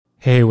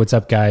Hey, what's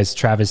up, guys?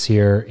 Travis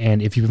here.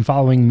 And if you've been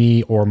following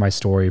me or my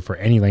story for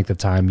any length of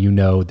time, you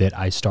know that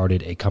I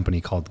started a company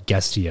called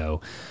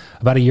Guestio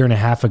about a year and a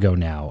half ago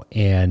now.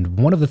 And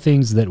one of the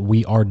things that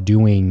we are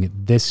doing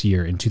this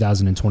year in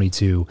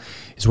 2022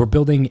 is we're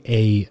building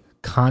a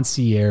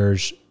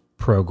concierge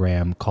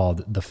program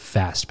called the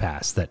Fast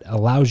Pass that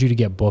allows you to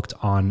get booked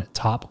on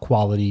top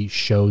quality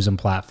shows and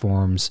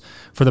platforms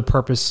for the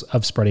purpose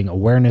of spreading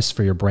awareness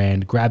for your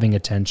brand, grabbing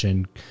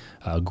attention,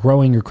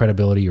 growing your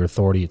credibility, your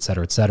authority, et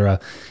cetera, et cetera.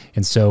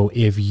 And so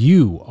if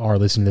you are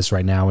listening to this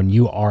right now and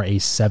you are a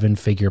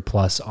 7-figure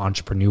plus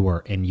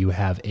entrepreneur and you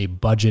have a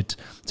budget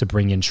to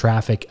bring in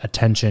traffic,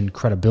 attention,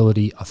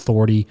 credibility,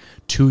 authority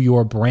to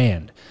your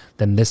brand,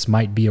 then this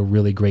might be a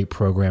really great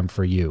program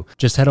for you.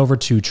 Just head over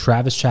to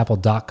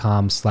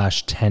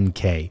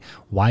travischappell.com/10K.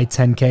 Why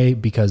 10K?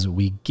 Because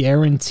we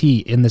guarantee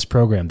in this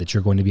program that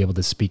you're going to be able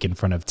to speak in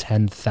front of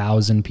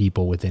 10,000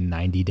 people within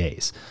 90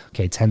 days.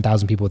 Okay,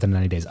 10,000 people within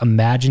 90 days.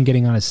 Imagine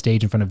getting on a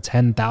stage in front of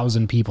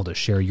 10,000 people to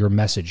share your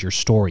message, your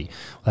story.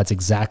 Well, that's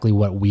exactly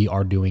what we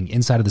are doing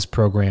inside of this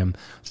program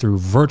through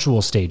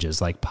virtual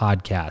stages like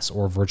podcasts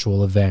or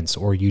virtual events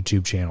or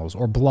YouTube channels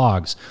or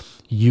blogs.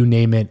 You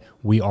name it,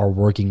 we are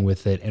working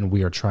with it, and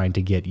we are trying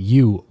to get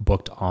you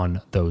booked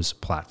on those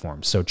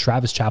platforms. So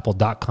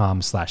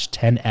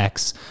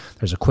travischappell.com/10X.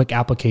 There's a quick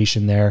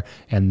application there,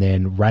 and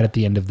then right at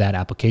the end of that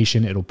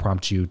application, it'll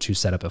prompt you to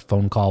set up a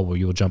phone call where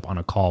you'll jump on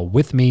a call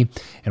with me,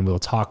 and we'll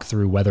talk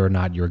through whether or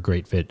not you're a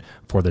great fit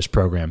for this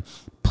program.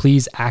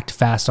 Please act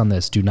fast on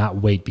this. Do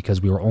not wait,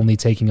 because we are only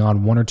taking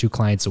on 1 or 2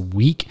 clients a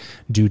week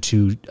due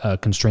to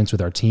constraints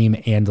with our team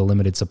and the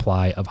limited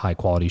supply of high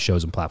quality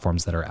shows and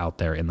platforms that are out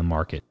there in the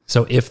market.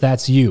 So if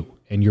that's you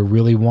and you're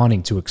really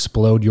wanting to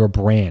explode your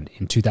brand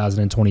in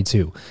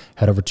 2022,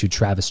 head over to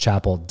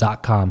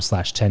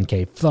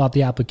travischappell.com/10K, fill out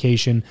the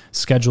application,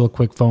 schedule a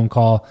quick phone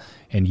call,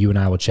 and you and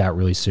I will chat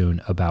really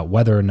soon about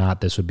whether or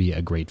not this would be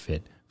a great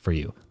fit for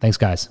you. Thanks,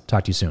 guys.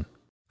 Talk to you soon.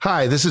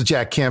 Hi, this is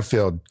Jack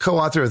Canfield,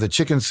 co-author of the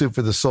Chicken Soup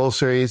for the Soul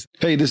series.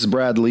 Hey, this is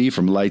Brad Lee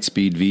from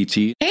Lightspeed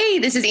VT. Hey,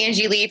 this is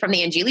Angie Lee from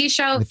The Angie Lee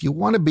Show. And if you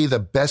want to be the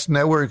best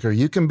networker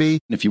you can be,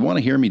 And if you want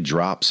to hear me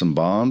drop some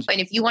bombs, And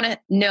if you want to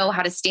know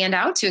how to stand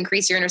out to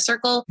increase your inner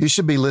circle, you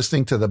should be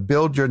listening to the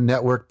Build Your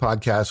Network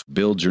podcast.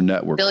 Build Your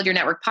Network. Build Your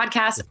Network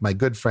podcast. With my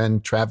good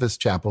friend, Travis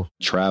Chappell.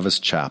 Travis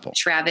Chappell.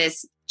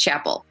 Travis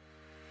Chappell.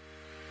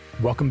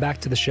 Welcome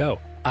back to the show.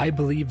 I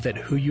believe that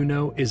who you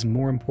know is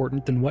more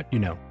important than what you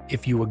know.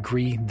 If you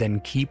agree,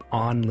 then keep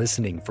on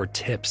listening for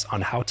tips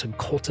on how to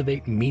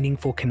cultivate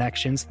meaningful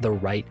connections the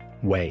right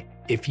way.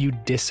 If you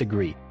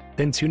disagree,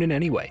 then tune in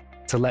anyway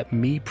to let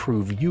me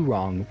prove you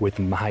wrong with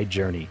my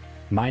journey.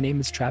 My name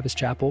is Travis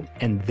Chappell,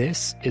 and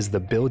this is the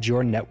Build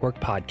Your Network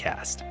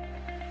podcast.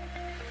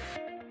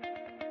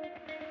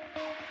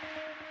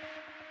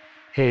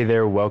 Hey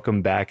there,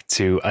 welcome back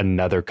to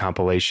another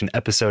compilation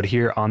episode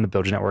here on the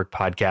Build Your Network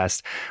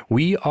podcast.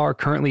 We are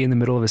currently in the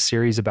middle of a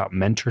series about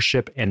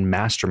mentorship and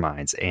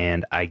masterminds,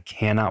 and I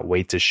cannot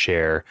wait to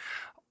share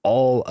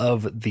all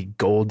of the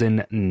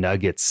golden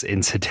nuggets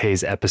in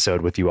today's episode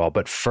with you all.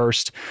 But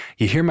first,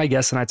 you hear my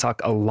guests and I talk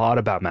a lot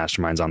about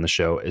masterminds on the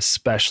show,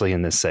 especially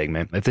in this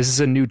segment. If this is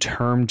a new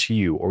term to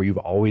you, or you've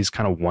always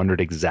kind of wondered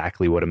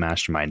exactly what a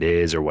mastermind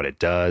is or what it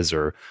does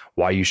or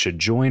why you should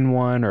join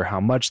one or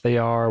how much they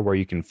are, where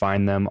you can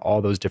find them,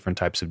 all those different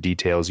types of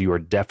details, you are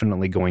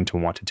definitely going to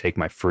want to take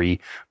my free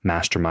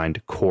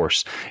mastermind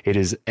course. It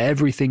is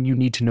everything you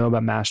need to know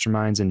about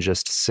masterminds in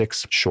just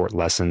 6 short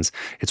lessons.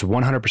 It's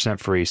 100%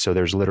 free, so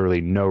there's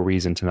literally no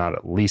reason to not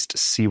at least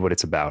see what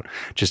it's about.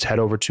 Just head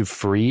over to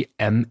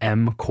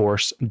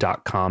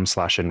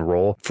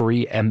freemmcourse.com/enroll,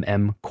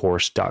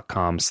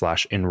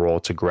 freemmcourse.com/enroll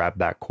to grab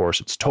that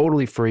course. It's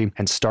totally free,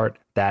 and start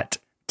that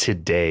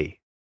today.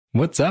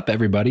 What's up,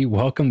 everybody?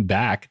 Welcome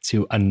back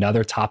to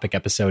another topic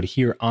episode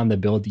here on the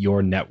Build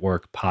Your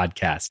Network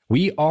podcast.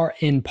 We are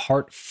in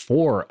part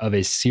 4 of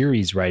a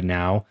series right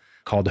now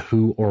called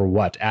Who or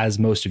What. As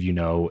most of you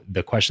know,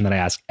 the question that I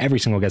ask every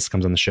single guest that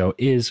comes on the show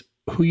is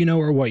who you know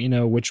or what you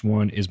know, which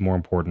one is more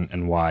important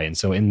and why. And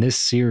so in this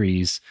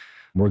series,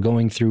 we're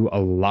going through a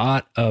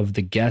lot of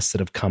the guests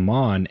that have come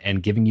on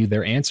and giving you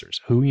their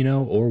answers, who you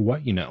know or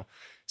what you know.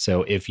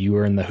 So if you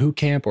are in the who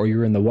camp or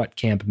you're in the what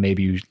camp,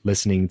 maybe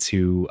listening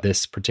to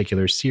this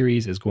particular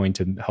series is going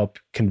to help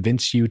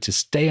convince you to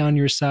stay on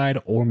your side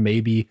or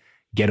maybe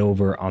get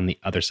over on the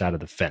other side of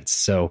the fence.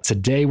 So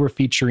today we're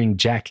featuring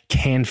Jack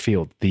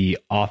Canfield, the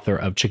author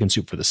of Chicken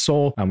Soup for the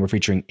Soul. We're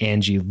featuring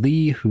Angie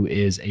Lee, who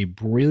is a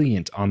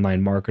brilliant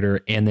online marketer,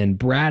 and then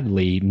Brad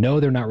Lee.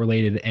 No, they're not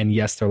related, and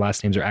yes, their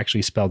last names are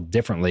actually spelled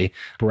differently.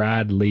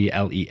 Brad Lee,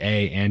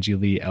 L-E-A, Angie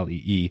Lee,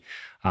 L-E-E.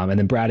 And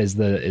then Brad is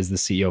the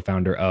CEO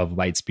founder of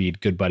Lightspeed,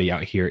 good buddy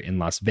out here in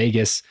Las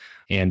Vegas.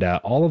 And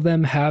all of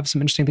them have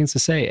some interesting things to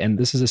say. And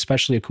this is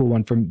especially a cool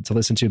one to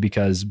listen to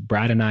because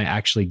Brad and I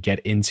actually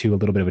get into a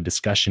little bit of a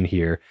discussion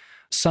here.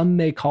 Some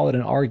may call it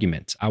an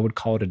argument. I would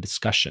call it a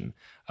discussion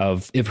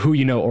of if who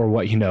you know or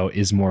what you know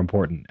is more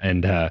important.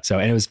 And and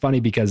it was funny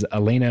because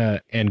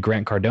Elena and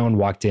Grant Cardone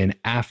walked in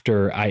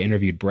after I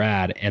interviewed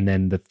Brad, and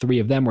then the three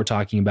of them were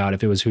talking about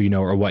if it was who you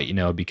know or what you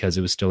know, because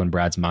it was still in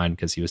Brad's mind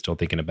because he was still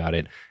thinking about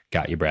it.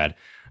 Got you, Brad.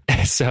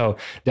 So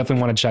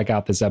definitely want to check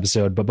out this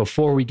episode. But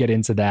before we get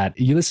into that,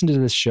 you listen to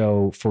this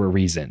show for a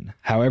reason.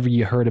 However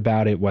you heard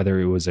about it, whether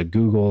it was a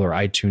Google or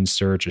iTunes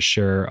search, a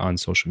share on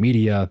social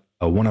media,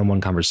 a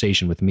one-on-one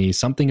conversation with me,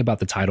 something about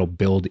the title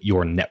Build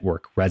Your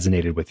Network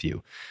resonated with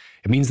you.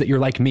 It means that you're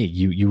like me.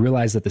 You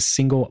realize that the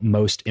single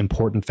most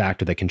important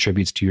factor that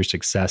contributes to your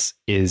success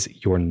is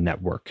your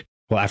network.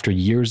 Well, after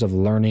years of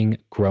learning,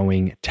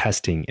 growing,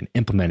 testing, and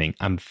implementing,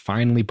 I'm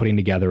finally putting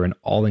together an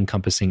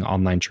all-encompassing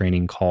online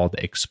training called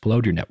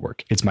Explode Your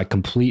Network. It's my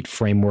complete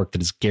framework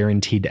that is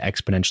guaranteed to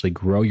exponentially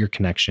grow your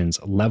connections,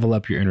 level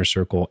up your inner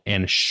circle,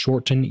 and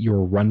shorten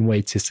your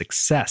runway to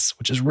success,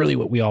 which is really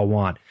what we all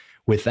want,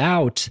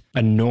 without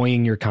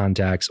annoying your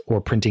contacts or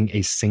printing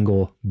a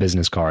single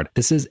business card.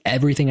 This is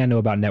everything I know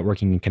about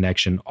networking and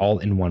connection all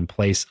in one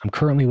place. I'm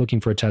currently looking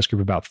for a test group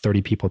of about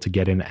 30 people to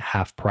get in at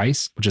half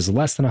price, which is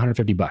less than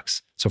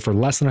 $150. So for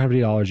less than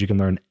 $150, you can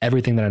learn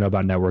everything that I know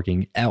about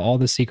networking, all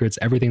the secrets,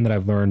 everything that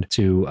I've learned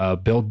to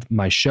build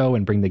my show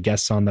and bring the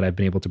guests on that I've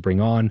been able to bring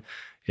on.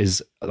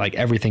 Is like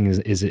everything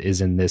is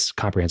in this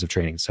comprehensive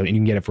training. So you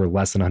can get it for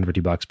less than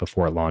 $150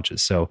 before it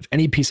launches. So if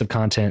any piece of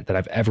content that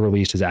I've ever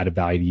released has added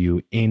value to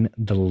you in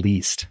the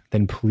least,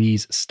 then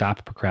please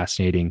stop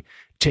procrastinating,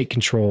 take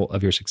control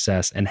of your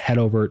success, and head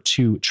over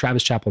to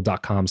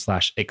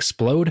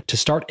travischappell.com/explode to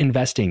start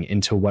investing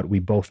into what we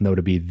both know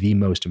to be the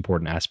most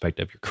important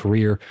aspect of your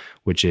career,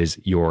 which is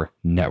your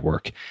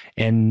network.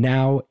 And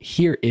now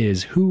here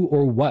is Who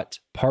or What,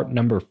 part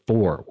number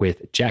 4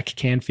 with Jack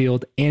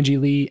Canfield, Angie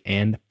Lee,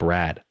 and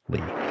Brad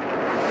Lee.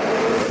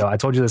 So I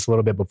told you this a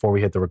little bit before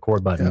we hit the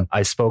record button. Yeah.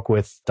 I spoke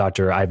with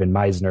Dr. Ivan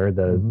Meisner,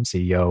 the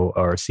CEO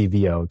or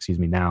CVO,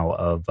 now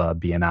of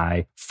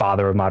BNI,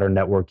 father of modern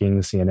networking,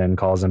 CNN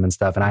calls him and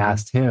stuff. And I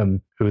asked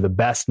him who the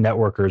best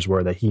networkers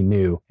were that he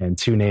knew. And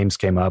 2 names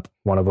came up.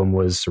 One of them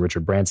was Sir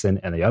Richard Branson,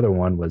 and the other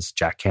one was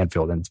Jack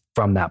Canfield. And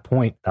from that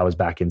point, that was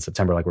back in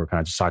September, like we were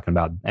kind of just talking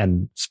about.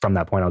 And from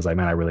that point, I was like,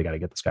 man, I really got to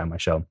get this guy on my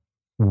show.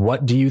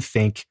 What do you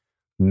think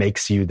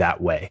makes you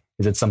that way?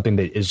 Is it something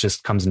that is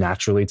just comes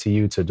naturally to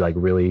you to like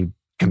really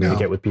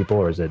communicate with people,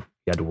 or is it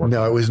you had to work?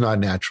 No, it was not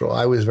natural.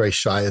 I was very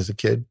shy as a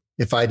kid.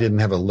 If I didn't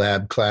have a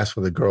lab class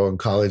with a girl in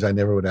college, I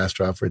never would ask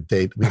her out for a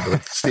date. We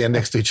would stand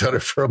next to each other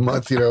for a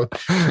month,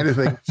 kind of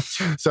thing.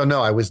 So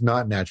no, I was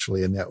not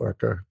naturally a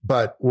networker.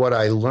 But what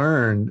I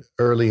learned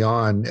early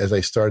on as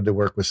I started to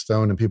work with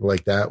Stone and people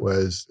like that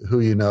was who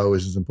you know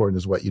is as important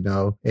as what you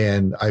know.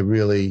 And I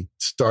really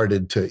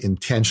started to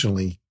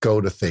intentionally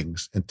go to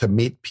things and to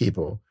meet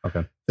people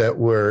that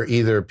were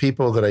either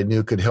people that I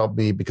knew could help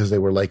me because they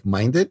were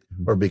like-minded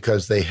or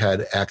because they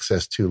had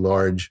access to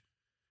large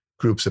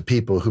groups of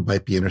people who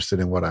might be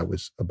interested in what I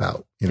was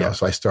about,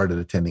 So I started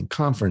attending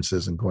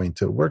conferences and going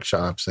to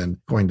workshops and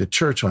going to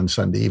church on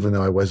Sunday, even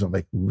though I wasn't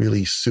like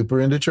really super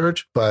into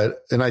church,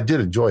 and I did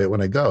enjoy it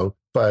when I go,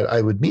 but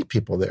I would meet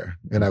people there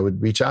and I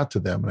would reach out to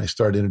them and I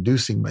started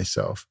introducing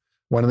myself.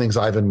 One of the things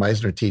Ivan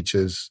Meisner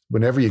teaches,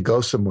 whenever you go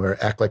somewhere,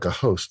 act like a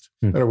host.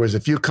 In other words,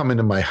 if you come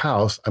into my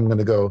house, I'm going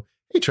to go,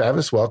 hey,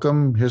 Travis,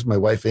 welcome. Here's my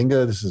wife,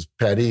 Inga. This is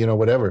Patty,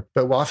 whatever.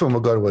 But often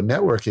we'll go to a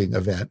networking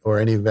event or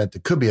any event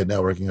that could be a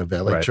networking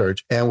event like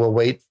church, and we'll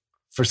wait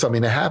for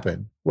something to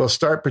happen. We'll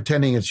start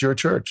pretending it's your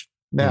church.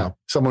 Now,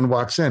 someone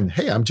walks in.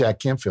 Hey, I'm Jack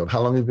Canfield.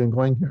 How long have you been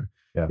going here?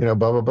 Blah,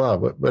 blah, blah,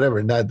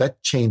 whatever. Now,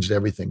 that changed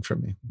everything for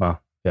me. Wow.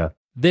 Yeah.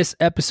 This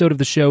episode of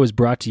the show is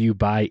brought to you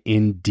by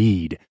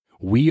Indeed.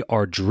 We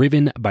are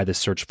driven by the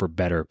search for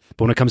better.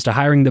 But when it comes to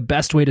hiring, the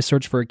best way to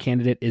search for a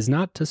candidate is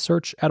not to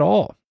search at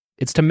all.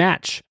 It's to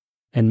match.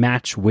 And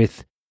match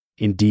with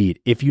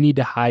Indeed. If you need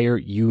to hire,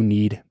 you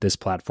need this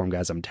platform,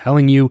 guys. I'm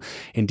telling you,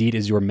 Indeed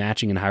is your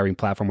matching and hiring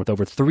platform with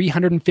over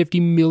 350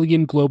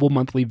 million global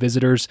monthly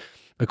visitors,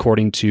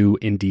 according to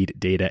Indeed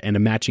data, and a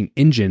matching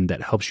engine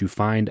that helps you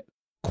find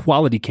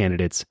quality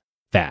candidates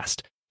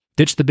fast.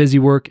 Ditch the busy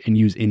work and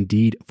use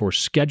Indeed for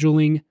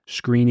scheduling,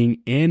 screening,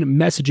 and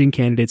messaging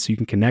candidates so you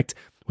can connect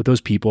with those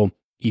people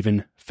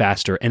even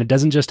faster. And it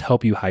doesn't just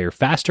help you hire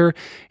faster.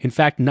 In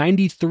fact,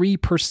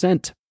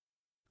 93%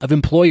 of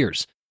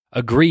employers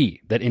agree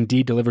that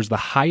Indeed delivers the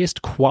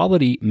highest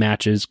quality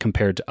matches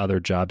compared to other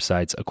job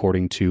sites,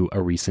 according to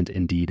a recent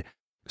Indeed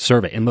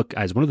survey. And look,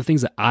 guys, one of the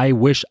things that I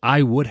wish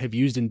I would have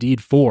used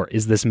Indeed for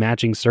is this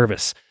matching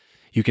service.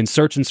 You can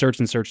search and search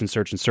and search and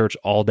search and search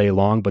all day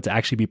long, but to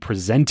actually be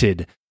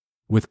presented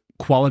with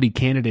quality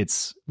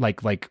candidates,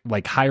 like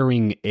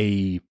hiring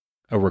a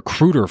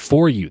recruiter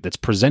for you that's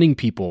presenting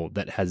people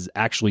that has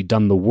actually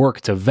done the work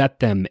to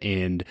vet them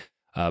and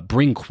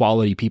bring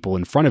quality people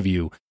in front of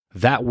you.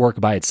 That work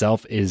by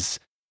itself is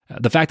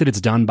the fact that it's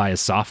done by a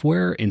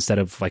software instead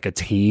of like a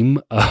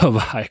team of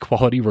high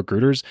quality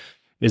recruiters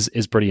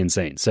is pretty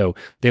insane. So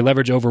they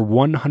leverage over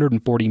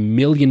 140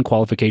 million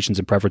qualifications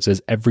and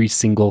preferences every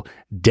single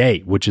day,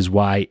 which is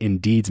why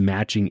Indeed's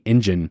matching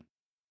engine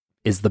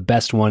is the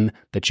best one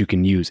that you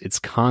can use. It's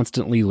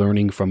constantly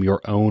learning from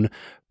your own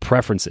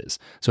preferences.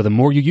 So the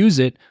more you use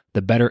it,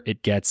 the better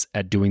it gets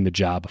at doing the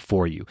job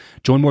for you.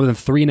 Join more than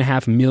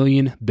 3.5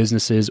 million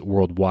businesses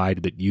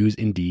worldwide that use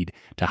Indeed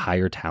to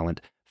hire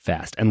talent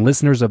fast. And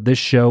listeners of this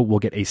show will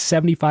get a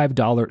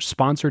 $75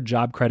 sponsored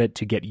job credit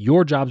to get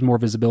your jobs more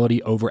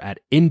visibility over at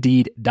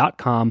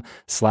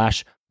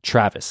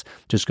Indeed.com/Travis.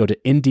 Just go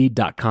to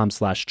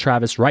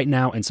Indeed.com/Travis right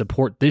now and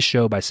support this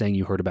show by saying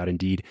you heard about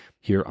Indeed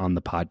here on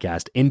the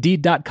podcast.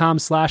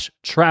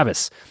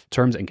 Indeed.com/Travis.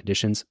 Terms and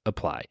conditions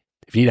apply.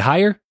 If you need to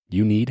hire,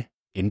 you need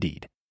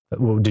Indeed.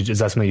 Well, is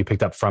that something you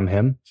picked up from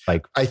him?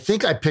 Like, I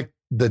think I picked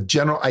the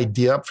general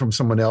idea up from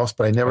someone else,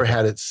 but I never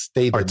had it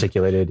stated,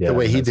 articulated the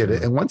way he did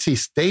it. And once he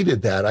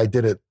stated that, I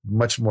did it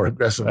much more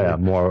aggressively. Yeah,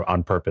 more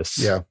on purpose.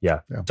 Yeah,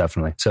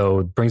 definitely. So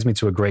it brings me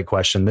to a great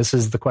question. This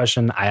is the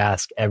question I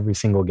ask every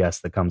single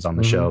guest that comes on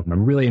the show.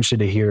 I'm really interested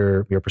to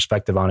hear your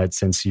perspective on it,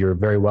 since you're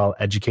very well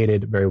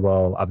educated, very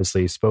well,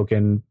 obviously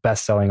spoken,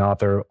 best-selling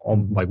author,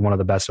 like one of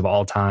the best of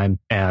all time.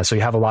 So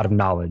you have a lot of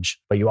knowledge,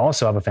 but you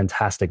also have a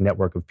fantastic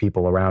network of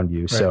people around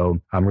you. Right. So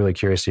I'm really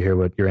curious to hear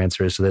what your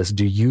answer is to this.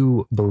 Do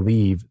you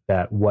believe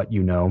that what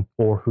you know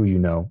or who you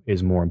know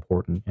is more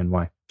important, and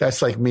why?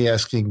 That's like me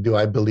asking, do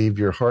I believe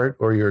your heart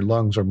or your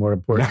lungs are more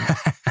important?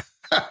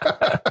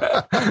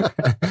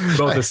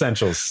 Both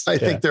essentials. I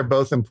think they're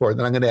both important.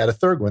 And I'm going to add a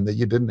third one that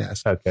you didn't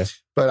ask. Okay.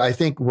 But I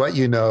think what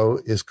you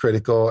know is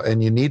critical,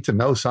 and you need to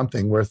know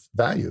something worth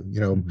value. You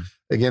know,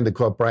 again, to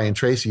quote Brian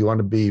Tracy, you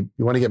want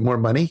to get more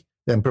money,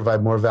 then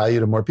provide more value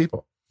to more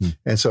people.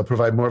 And so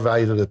provide more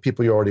value to the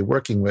people you're already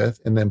working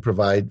with, and then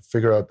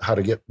figure out how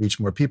to reach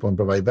more people and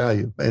provide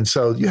value. And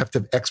so you have to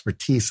have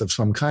expertise of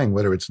some kind,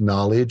 whether it's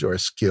knowledge or a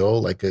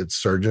skill, like a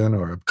surgeon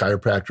or a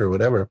chiropractor or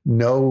whatever.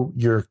 Know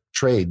your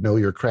trade, know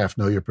your craft,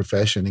 know your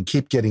profession, and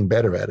keep getting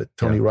better at it.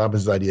 Tony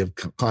Robbins' idea of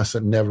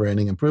constant,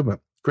 never-ending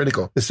improvement.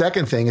 Critical. The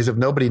second thing is, if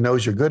nobody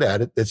knows you're good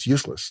at it, it's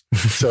useless.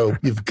 So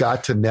you've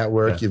got to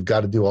network. You've got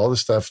to do all the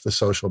stuff, the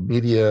social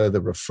media, the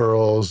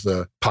referrals,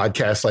 the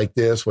podcasts like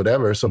this,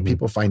 whatever, so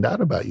people find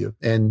out about you.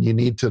 And you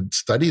need to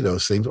study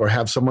those things, or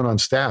have someone on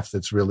staff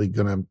that's really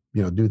going to,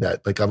 do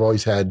that. Like, I've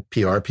always had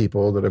PR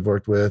people that I've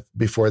worked with.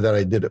 Before that,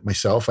 I did it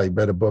myself. I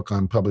read a book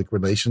on public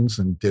relations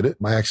and did it.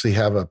 I actually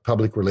have a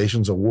public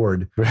relations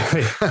award.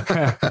 Really?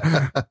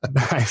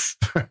 Nice.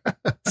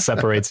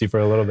 Separates you for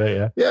a little bit,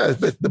 yeah. Yeah,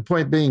 but the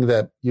point being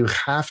that you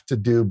have to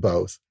do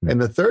both. And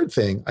the third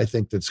thing I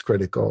think that's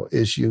critical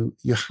is you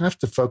have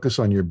to focus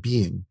on your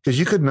being, because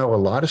you could know a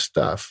lot of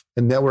stuff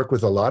and network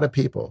with a lot of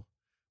people.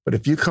 But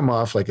if you come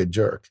off like a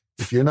jerk,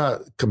 if you're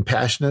not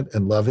compassionate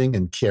and loving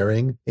and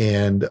caring,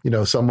 and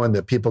someone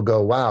that people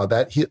go, wow,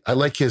 I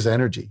like his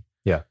energy.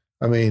 Yeah.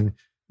 I mean,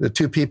 the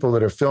two people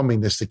that are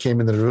filming this that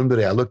came into the room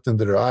today, I looked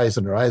into their eyes,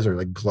 and their eyes are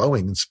like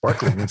glowing and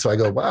sparkling. And so I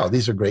go, wow,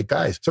 these are great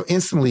guys. So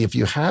instantly, if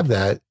you have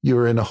that,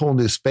 you're in a whole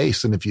new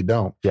space than if you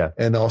don't. Yeah.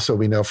 And also,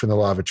 we know from the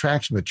law of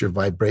attraction that your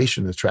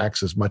vibration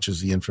attracts as much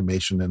as the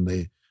information and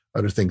the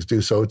other things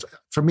do. So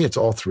for me, it's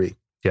all three.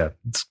 Yeah,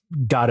 it's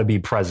got to be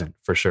present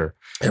for sure.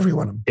 Every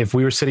one of them. If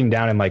we were sitting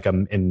down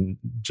in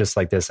just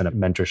like this in a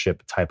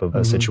mentorship type of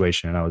a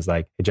situation, and I was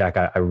like, hey, Jack,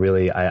 I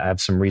have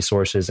some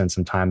resources and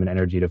some time and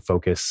energy to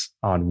focus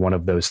on one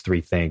of those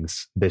three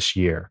things this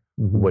year.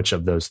 Which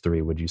of those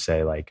three would you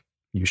say, like,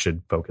 you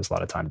should focus a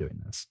lot of time doing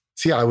this?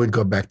 See, I would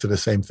go back to the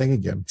same thing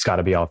again. It's got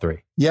to be all three.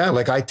 Yeah,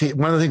 like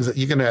one of the things that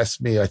you can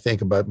ask me, I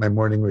think, about my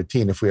morning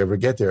routine if we ever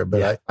get there,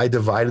 but I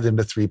divide it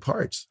into 3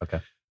 parts. Okay.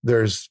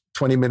 There's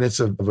 20 minutes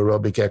of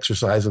aerobic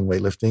exercise and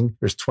weightlifting.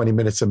 There's 20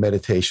 minutes of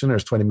meditation.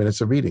 There's 20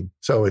 minutes of reading.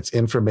 So it's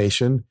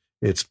information,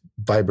 it's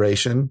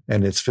vibration,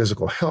 and it's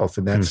physical health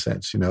in that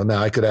sense. Now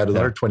I could add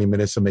another 20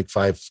 minutes to make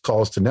 5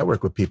 calls to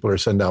network with people, or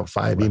send out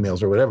 5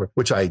 emails or whatever,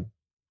 which I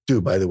do,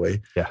 by the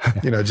way. Yeah.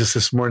 Just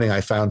this morning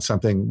I found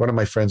something. One of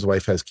my friend's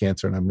wife has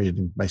cancer, and I'm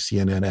reading my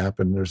CNN app,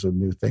 and there's a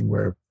new thing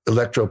where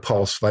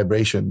electropulse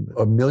vibration,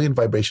 1 million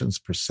vibrations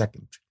per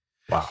second.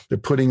 Wow. They're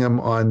putting them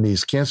on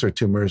these cancer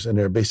tumors, and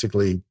they're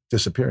basically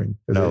disappearing.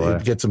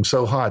 It gets them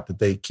so hot that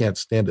they can't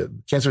stand it.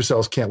 Cancer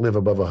cells can't live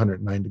above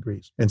 109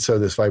 degrees. And so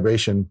this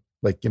vibration,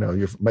 like,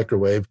 your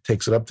microwave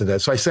takes it up to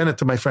that. So I sent it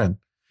to my friend.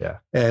 Yeah.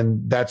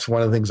 And that's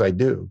one of the things I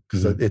do,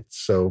 because it's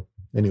so,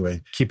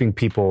 anyway. Keeping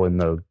people in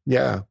the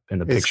picture.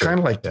 It's kind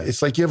of like,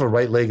 it's like you have a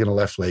right leg and a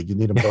left leg. You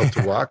need them both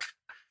to walk.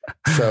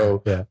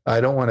 So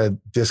I don't want to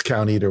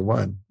discount either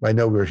one. I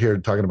know we're here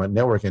talking about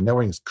networking.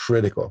 Networking is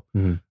critical.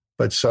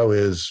 But so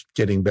is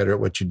getting better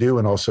at what you do,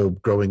 and also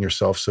growing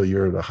yourself so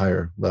you're at a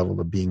higher level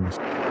of beingness.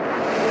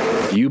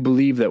 Do you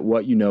believe that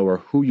what you know or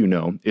who you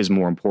know is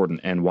more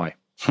important, and why?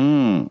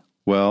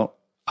 Well,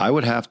 I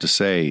would have to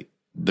say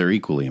they're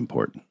equally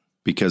important,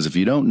 because if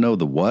you don't know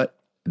the what,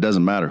 it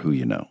doesn't matter who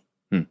you know.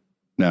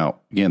 Now,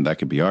 again, that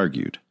could be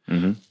argued.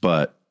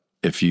 But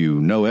if you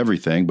know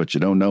everything, but you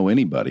don't know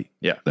anybody,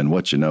 then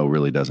what you know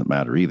really doesn't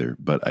matter either.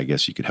 But I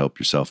guess you could help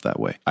yourself that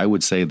way. I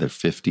would say they're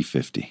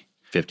 50-50.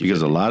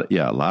 Because a lot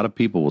of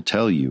people will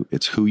tell you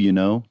it's who you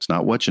know. It's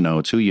not what you know,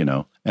 it's who you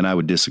know. And I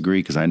would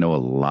disagree, because I know a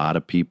lot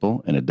of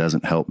people, and it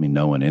doesn't help me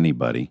knowing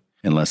anybody.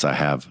 unless I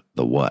have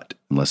the what,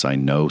 unless I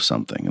know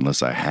something,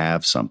 unless I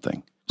have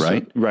something,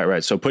 right?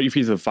 Right. So put your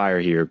feet to the fire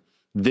here.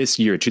 This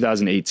year,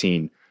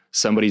 2018,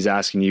 somebody's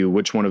asking you,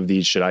 which one of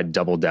these should I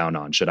double down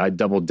on? Should I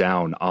double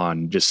down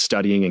on just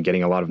studying and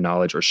getting a lot of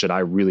knowledge, or should I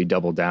really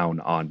double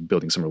down on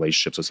building some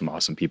relationships with some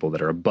awesome people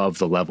that are above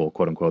the level,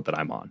 quote unquote, that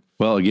I'm on?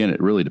 Well, again,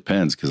 it really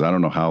depends, because I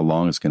don't know how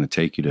long it's going to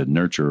take you to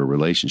nurture a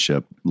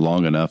relationship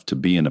long enough to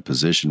be in a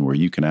position where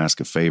you can ask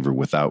a favor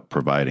without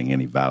providing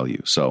any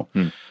value. So,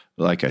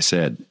 like I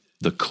said,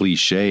 the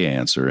cliche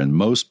answer and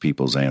most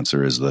people's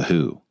answer is the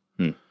who.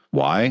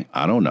 Why?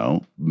 I don't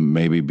know.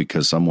 Maybe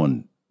because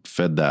someone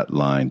fed that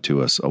line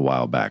to us a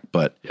while back,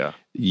 but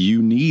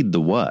you need the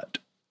what.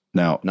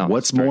 Now,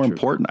 what's more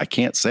important? I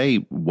can't say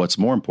what's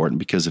more important,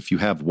 because if you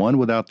have one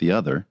without the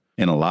other,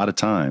 and a lot of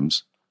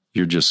times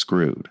you're just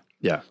screwed.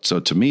 Yeah. So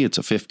to me, it's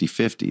a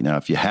 50-50. Now,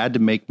 if you had to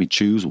make me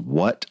choose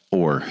what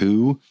or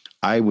who,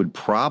 I would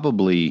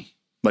probably...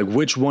 Like,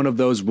 which one of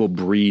those will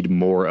breed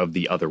more of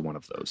the other one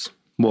of those?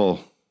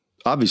 Well,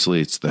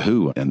 obviously it's the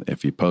who. And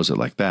if you pose it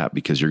like that,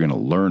 because you're going to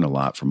learn a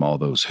lot from all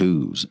those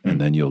who's, and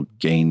then you'll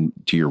gain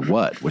to your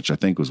what, which I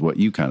think was what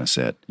you kind of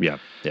said. Yeah.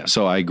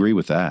 So I agree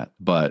with that.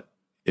 But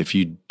if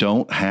you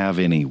don't have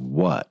any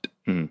what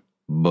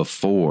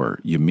before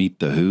you meet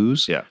the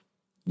who's,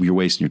 you're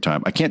wasting your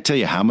time. I can't tell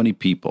you how many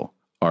people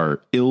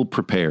are ill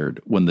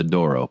prepared when the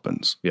door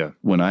opens. Yeah.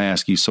 When I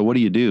ask you, so what do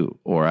you do?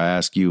 Or I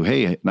ask you,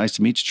 hey, nice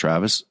to meet you,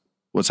 Travis.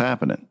 What's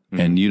happening?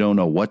 And you don't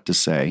know what to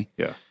say.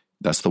 Yeah.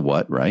 That's the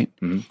what, right?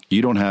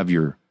 You don't have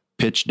your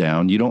pitch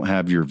down. You don't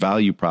have your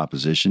value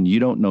proposition. You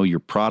don't know your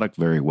product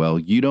very well.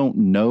 You don't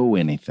know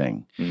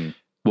anything.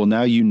 Well,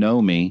 now you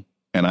know me,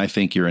 and I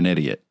think you're an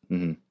idiot.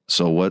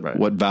 So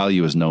what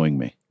value is knowing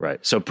me?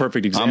 Right. So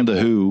perfect example. I'm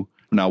the who.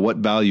 Now, what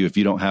value if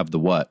you don't have the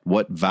what?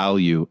 What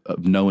value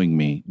of knowing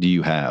me do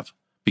you have?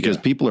 Because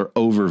people are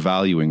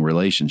overvaluing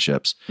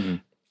relationships.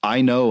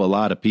 I know a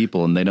lot of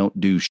people, and they don't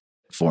do shit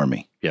for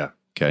me. Yeah.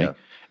 Okay. Yeah.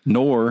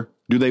 Nor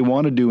do they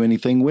want to do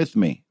anything with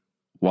me.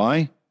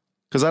 Why?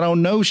 Because I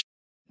don't know shit.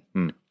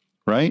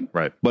 Right?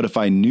 Right. But if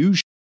I knew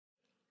shit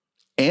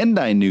and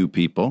I knew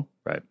people.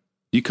 Right.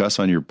 You cuss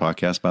on your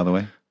podcast, by the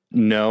way?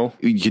 No.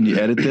 Can you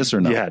edit this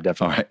or not? Yeah,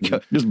 definitely. All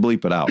right. Just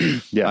bleep it out.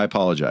 I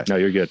apologize. No,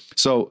 you're good.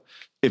 So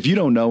if you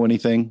don't know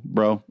anything,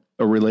 bro,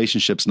 a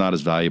relationship's not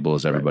as valuable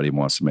as everybody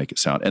wants to make it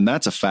sound. And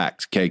that's a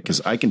fact, okay?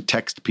 Because I can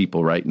text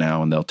people right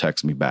now and they'll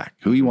text me back.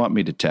 Who you want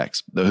me to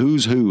text? The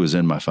who's who is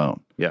in my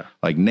phone. Yeah.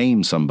 Like,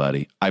 name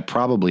somebody. I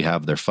probably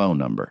have their phone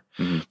number.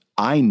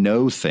 I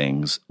know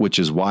things, which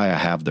is why I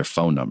have their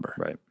phone number.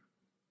 Right.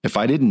 If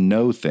I didn't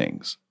know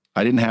things,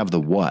 I didn't have the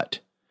what.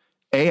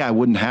 A, I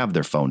wouldn't have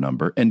their phone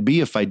number. And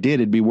B, if I did,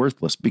 it'd be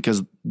worthless,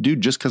 because,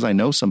 dude, just because I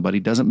know somebody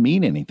doesn't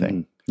mean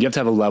anything. You have to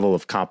have a level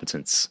of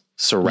competence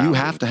surrounding. You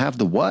have to have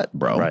the what,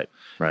 bro. Right.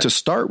 To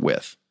start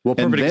with. Well,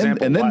 and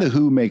then the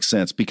who makes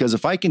sense, because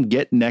if I can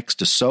get next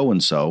to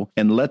so-and-so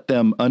and let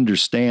them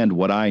understand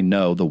what I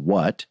know, the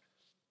what,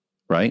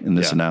 right, in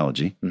this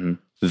analogy,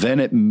 then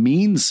it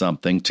means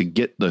something to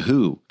get the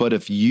who. But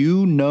if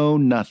you know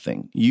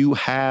nothing, you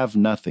have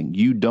nothing,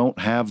 you don't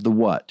have the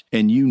what,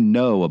 and you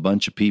know a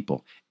bunch of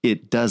people,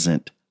 it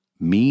doesn't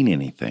mean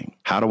anything.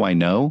 How do I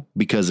know?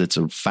 Because it's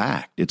a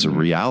fact. It's a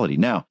reality.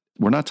 Now,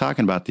 we're not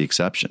talking about the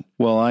exception.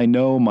 Well, I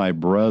know my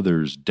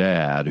brother's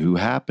dad, who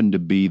happened to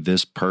be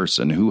this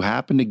person, who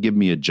happened to give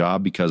me a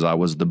job because I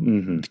was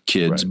the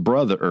kid's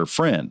brother or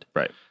friend.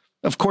 Right.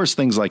 Of course,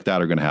 things like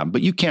that are going to happen,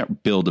 but you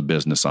can't build a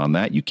business on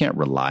that. You can't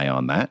rely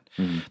on that.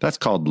 That's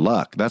called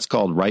luck. That's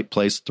called right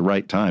place at the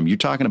right time. You're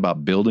talking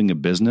about building a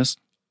business.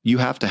 You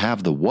have to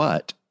have the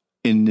what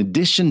in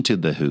addition to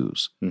the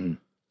who's.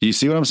 Do you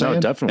see what I'm saying? No,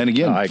 definitely. And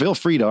again, feel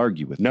free to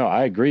argue with me. No,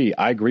 I agree.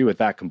 I agree with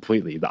that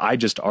completely. I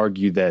just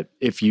argue that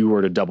if you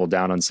were to double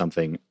down on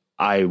something,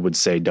 I would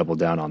say double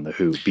down on the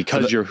who,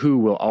 because your who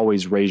will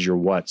always raise your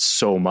what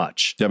so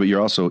much. Yeah, but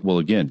you're also, well,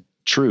 again,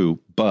 true,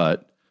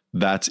 but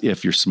that's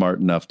if you're smart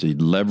enough to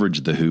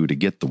leverage the who to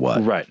get the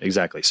what. Right,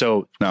 exactly.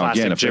 So now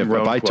again, if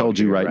I told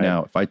you right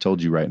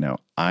now,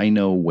 I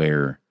know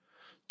where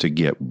to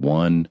get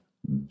 $1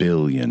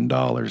 billion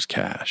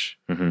cash,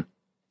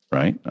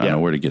 right? I know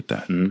where to get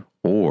that.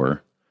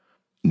 Or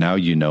now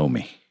you know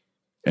me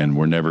and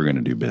we're never going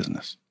to do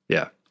business.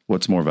 Yeah.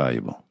 What's more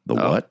valuable? The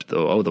what?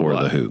 The what?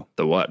 The who?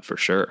 The what, for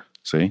sure.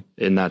 See?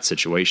 In that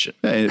situation.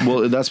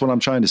 Well, that's what I'm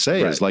trying to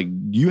say is like,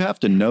 you have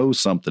to know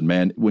something,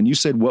 man. When you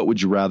said, what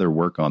would you rather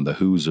work on, the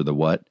who's or the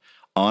what?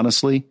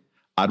 Honestly,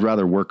 I'd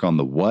rather work on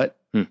the what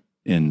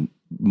in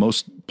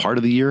most part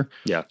of the year.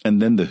 Yeah.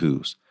 And then the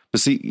who's.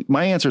 But see,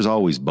 my answer is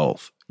always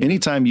both.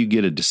 Anytime you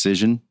get a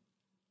decision,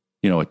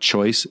 a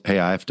choice, hey,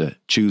 I have to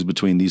choose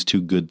between these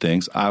two good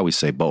things, I always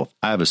say both.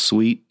 I have a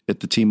suite at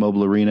the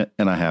T-Mobile Arena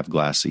and I have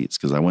glass seats,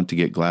 because I went to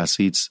get glass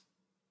seats.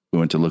 We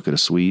went to look at a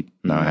suite.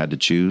 Now I had to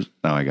choose.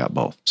 Now I got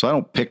both. So I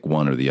don't pick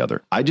one or the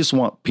other. I just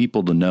want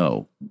people to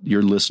know,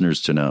 your listeners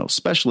to know,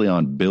 especially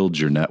on Build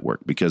Your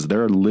Network, because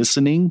they're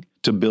listening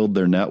to build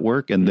their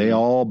network and they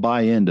all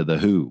buy into the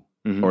who,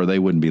 or they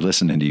wouldn't be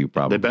listening to you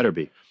probably. They better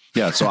be.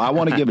 Yeah. So I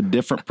want to give a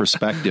different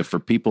perspective for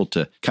people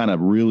to kind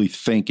of really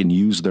think and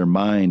use their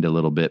mind a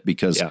little bit,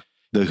 because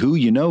the who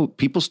you know,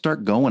 people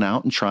start going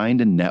out and trying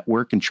to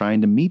network and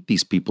trying to meet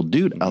these people.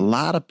 Dude, a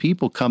lot of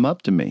people come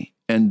up to me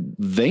and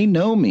they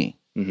know me.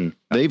 Mm-hmm.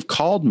 They've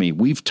called me.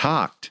 We've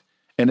talked,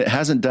 and it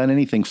hasn't done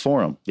anything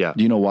for them. Yeah.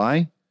 Do you know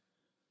why?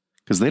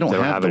 Because they don't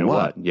have the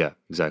what. Yeah,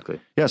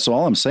 exactly. Yeah. So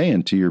all I'm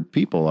saying to your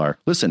people are,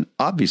 listen,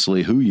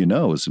 obviously who you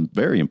know is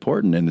very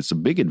important and it's a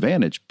big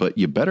advantage, but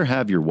you better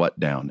have your what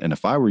down. And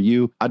if I were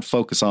you, I'd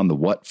focus on the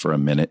what for a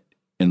minute,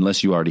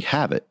 unless you already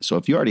have it. So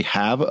if you already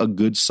have a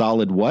good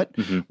solid what,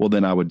 well,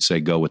 then I would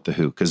say go with the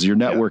who, because your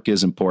network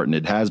is important.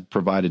 It has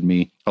provided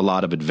me a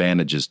lot of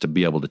advantages to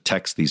be able to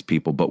text these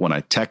people. But when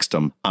I text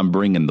them, I'm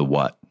bringing the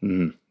what.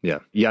 Yeah.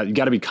 Yeah. You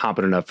got to be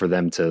competent enough for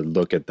them to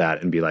look at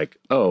that and be like,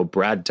 oh,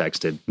 Brad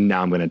texted.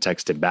 Now I'm going to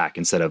text it back,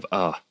 instead of,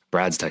 oh,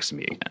 Brad's texting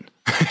me again.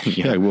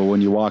 Yeah. Well,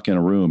 when you walk in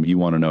a room, you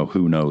want to know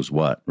who knows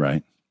what,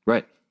 right?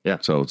 Right. Yeah.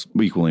 So it's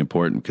equally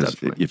important, because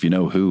if you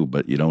know who,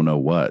 but you don't know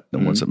what,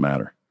 then what's it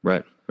matter?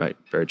 Right. Right.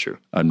 Very true.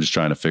 I'm just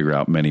trying to figure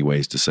out many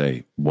ways to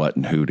say what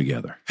and who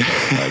together.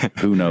 Like,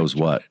 who knows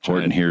what?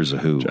 Horton here's a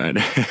who.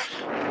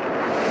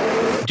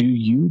 Do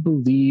you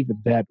believe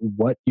that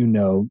what you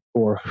know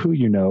or who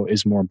you know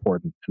is more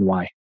important, and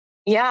why?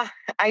 Yeah,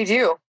 I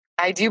do.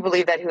 I do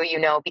believe that who you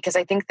know, because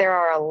I think there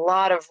are a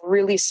lot of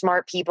really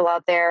smart people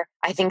out there.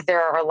 I think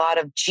there are a lot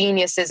of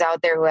geniuses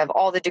out there who have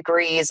all the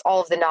degrees,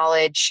 all of the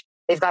knowledge.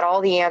 They've got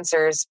all the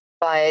answers,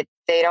 but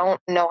they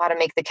don't know how to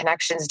make the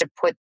connections to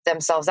put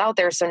themselves out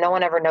there, so no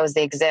one ever knows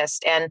they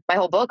exist. And my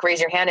whole book, Raise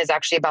Your Hand, is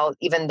actually about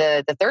even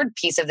the third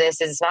piece of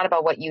this. Is it's not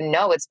about what you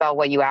know, it's about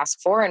what you ask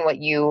for and what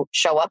you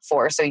show up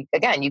for. So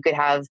again, you could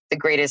have the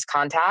greatest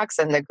contacts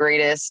and the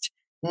greatest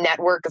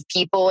network of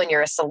people, and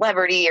you're a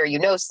celebrity or you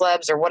know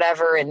celebs or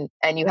whatever,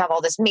 and you have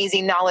all this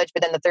amazing knowledge,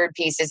 but then the third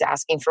piece is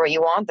asking for what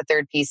you want. The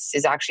third piece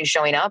is actually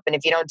showing up, and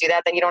if you don't do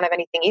that, then you don't have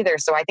anything either.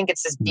 So I think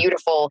it's this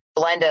beautiful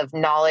blend of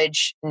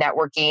knowledge,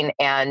 networking,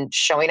 and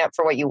showing up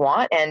for what you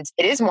want. And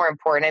it is more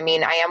important. I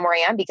mean, I am where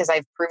I am because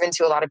I've proven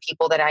to a lot of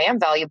people that I am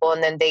valuable,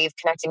 and then they've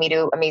connected me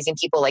to amazing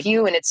people like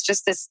you, and it's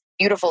just this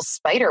beautiful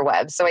spider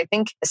web. So I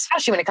think,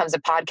 especially when it comes to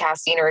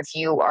podcasting, or if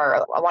you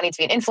are wanting to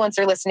be an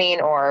influencer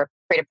listening or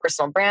create a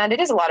personal brand, it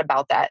is a lot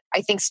about that.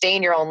 I think stay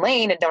in your own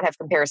lane and don't have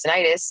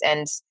comparisonitis.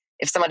 And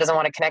if someone doesn't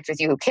want to connect with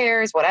you, who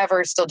cares?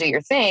 Whatever, still do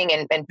your thing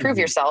and prove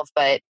yourself.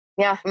 But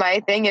yeah,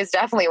 my thing is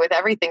definitely with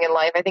everything in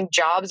life. I think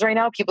jobs right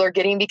now, people are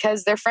getting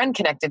because their friend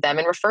connected them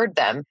and referred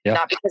them,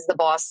 not because the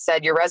boss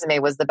said your resume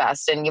was the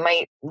best. And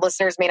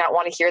listeners may not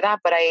want to hear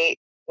that, but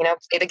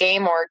play the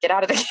game or get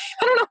out of the game.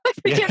 I don't know.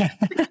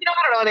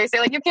 I don't know. They say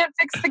you can't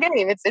fix the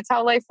game. It's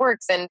how life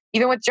works. And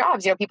even with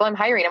jobs, people I'm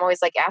hiring, I'm always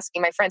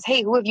asking my friends,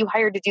 hey, who have you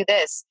hired to do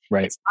this?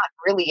 Right. It's not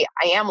really,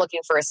 I am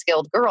looking for a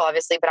skilled girl,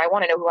 obviously, but I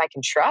want to know who I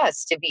can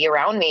trust to be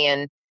around me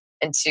and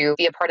to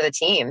be a part of the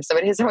team. So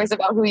it is always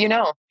about who you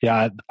know.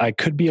 Yeah, I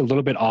could be a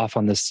little bit off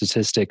on this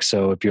statistic.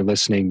 So if you're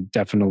listening,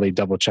 definitely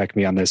double check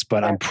me on this.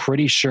 But I'm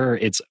pretty sure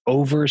it's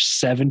over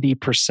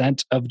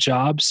 70% of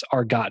jobs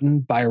are gotten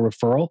by a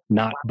referral,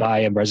 not by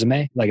a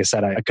resume. Like I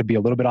said, I could be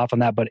a little bit off on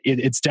that, but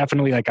it's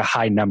definitely a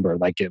high number.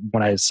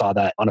 When I saw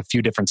that on a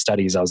few different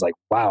studies, I was like,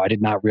 wow, I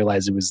did not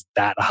realize it was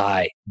that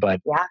high.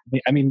 But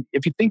I mean,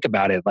 if you think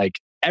about it,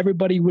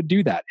 everybody would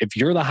do that. If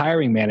you're the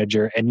hiring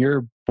manager and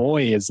your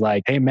boy is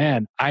like, hey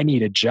man, I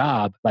need a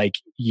job,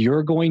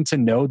 you're going to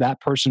know that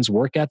person's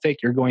work ethic.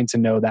 You're going to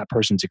know that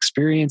person's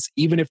experience.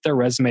 Even if their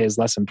resume is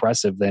less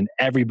impressive than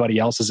everybody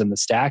else's in the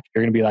stack,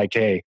 you're going to be like,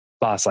 hey,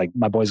 boss,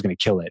 my boy's going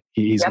to kill it.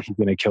 He's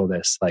going to kill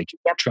this.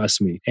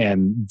 Trust me.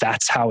 And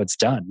that's how it's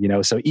done,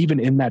 So even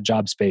in that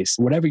job space,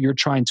 whatever you're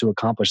trying to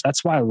accomplish,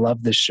 that's why I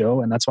love this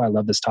show. And that's why I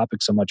love this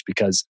topic so much,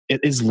 because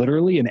it is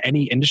literally in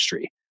any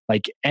industry.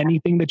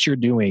 Anything that you're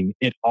doing,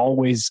 it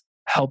always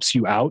helps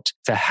you out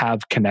to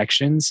have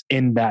connections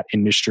in that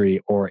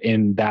industry or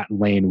in that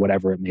lane,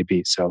 whatever it may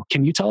be. So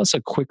can you tell us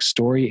a quick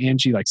story,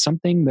 Angie,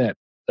 something that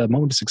the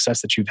moment of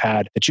success that you've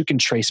had that you can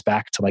trace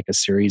back to a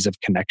series of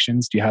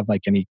connections? Do you have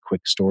any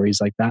quick stories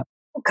like that?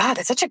 Oh God,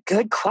 that's such a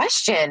good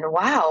question.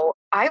 Wow.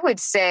 I would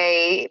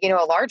say, a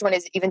large one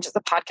is even just the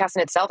podcast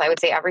in itself. I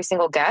would say every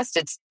single guest,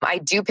 I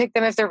do pick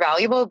them if they're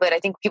valuable, but I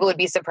think people would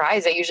be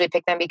surprised. I usually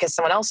pick them because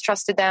someone else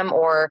trusted them,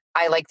 or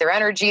I like their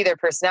energy, their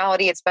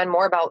personality. It's been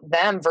more about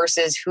them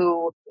versus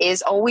who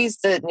is always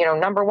the,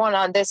 number one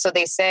on this. So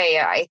they say,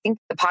 I think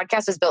the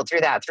podcast was built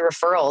through that, through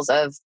referrals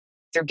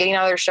through getting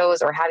out of their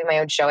shows or having my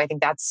own show. I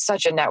think that's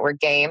such a network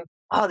game.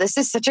 Oh, this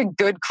is such a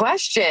good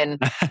question.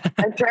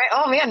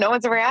 Oh man, no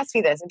one's ever asked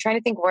me this. I'm trying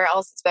to think where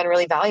else it's been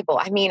really valuable.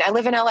 I mean, I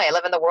live in LA. I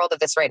live in the world of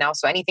this right now.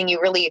 So anything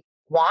you really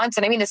want,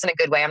 and I mean this in a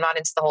good way. I'm not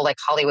into the whole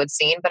Hollywood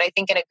scene, but I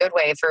think in a good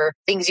way for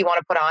things you want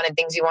to put on and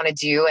things you want to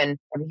do. And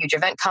I have a huge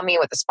event coming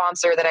with a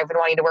sponsor that I've been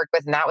wanting to work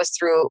with. And that was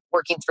through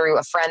working through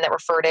a friend that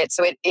referred it.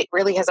 So it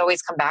really has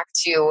always come back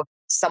to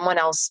someone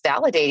else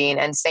validating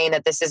and saying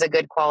that this is a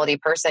good quality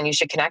person. You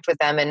should connect with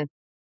them. And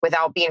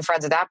without being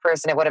friends with that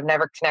person, it would have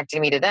never connected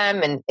me to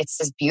them. And it's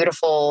this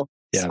beautiful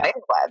Yeah. Spider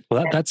Web.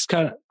 Well, that's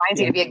kind of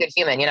reminds you to be a good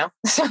human, you know?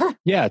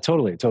 Yeah,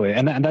 totally.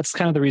 And that's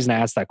kind of the reason I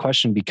asked that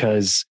question,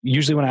 because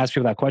usually when I ask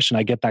people that question,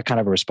 I get that kind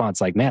of a response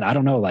like, man, I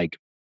don't know, like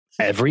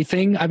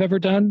everything I've ever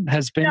done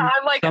has been I'm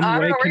like, some I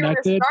don't way know where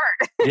connected. to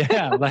start.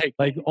 Yeah,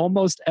 like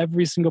almost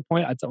every single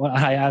point. When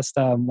I asked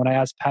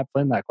Pat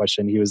Flynn that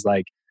question, he was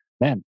like,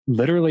 man,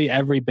 literally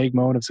every big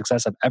moment of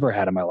success I've ever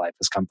had in my life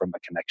has come from a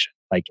connection.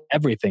 Like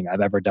everything I've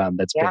ever done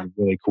that's been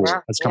really cool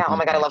has come from oh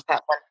my God, I love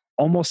Pat Flynn.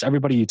 Almost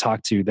everybody you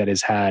talk to that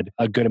has had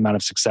a good amount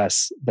of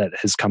success that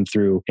has come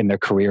through in their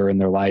career, in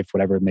their life,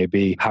 whatever it may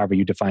be, however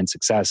you define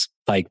success,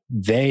 like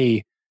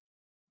they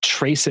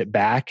trace it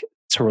back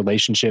to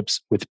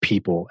relationships with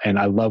people. And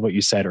I love what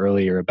you said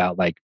earlier about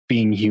like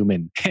being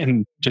human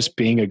and just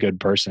being a good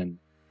person.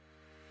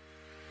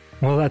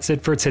 Well, that's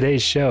it for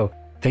today's show.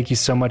 Thank you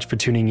so much for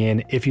tuning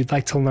in. If you'd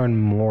like to learn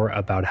more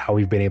about how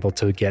we've been able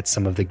to get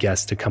some of the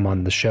guests to come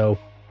on the show,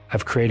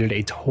 I've created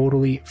a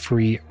totally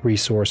free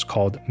resource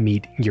called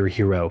Meet Your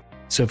Hero.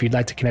 So if you'd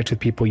like to connect with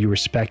people you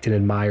respect and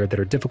admire that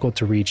are difficult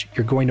to reach,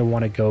 you're going to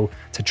want to go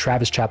to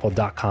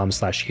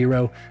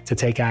travischappell.com/hero to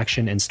take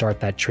action and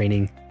start that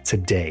training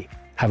today.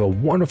 Have a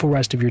wonderful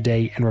rest of your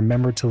day, and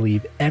remember to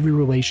leave every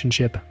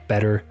relationship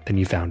better than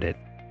you found it.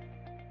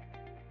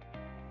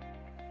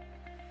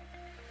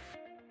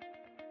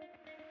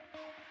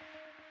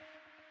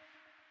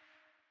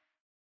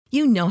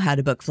 You know how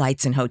to book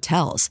flights and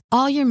hotels.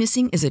 All you're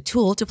missing is a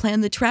tool to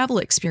plan the travel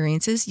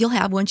experiences you'll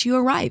have once you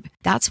arrive.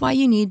 That's why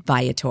you need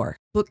Viator.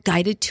 Book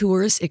guided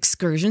tours,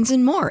 excursions,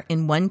 and more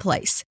in one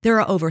place. There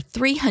are over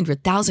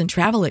 300,000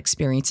 travel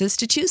experiences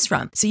to choose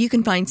from, so you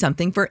can find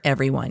something for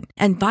everyone.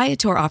 And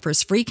Viator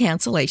offers free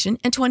cancellation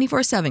and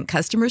 24/7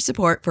 customer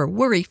support for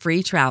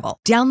worry-free travel.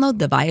 Download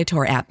the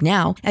Viator app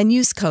now and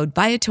use code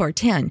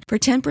Viator10 for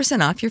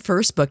 10% off your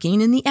first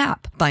booking in the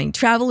app. Find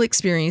travel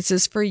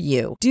experiences for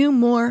you. Do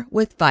more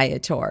with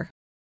Viator.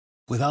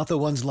 Without the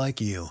ones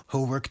like you,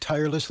 who work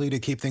tirelessly to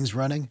keep things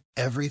running,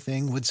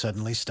 everything would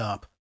suddenly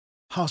stop.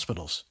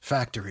 Hospitals,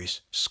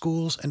 factories,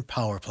 schools, and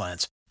power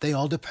plants, they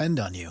all depend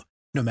on you.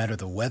 No matter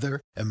the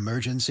weather,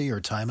 emergency,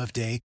 or time of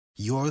day,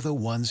 you're the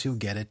ones who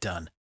get it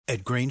done.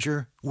 At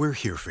Grainger, we're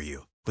here for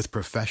you with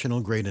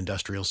professional-grade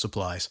industrial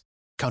supplies.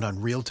 Count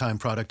on real-time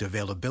product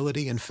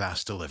availability and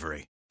fast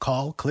delivery.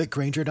 Call, click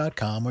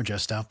Grainger.com, or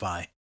just stop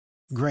by.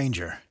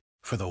 Grainger,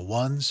 for the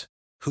ones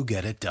who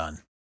get it done.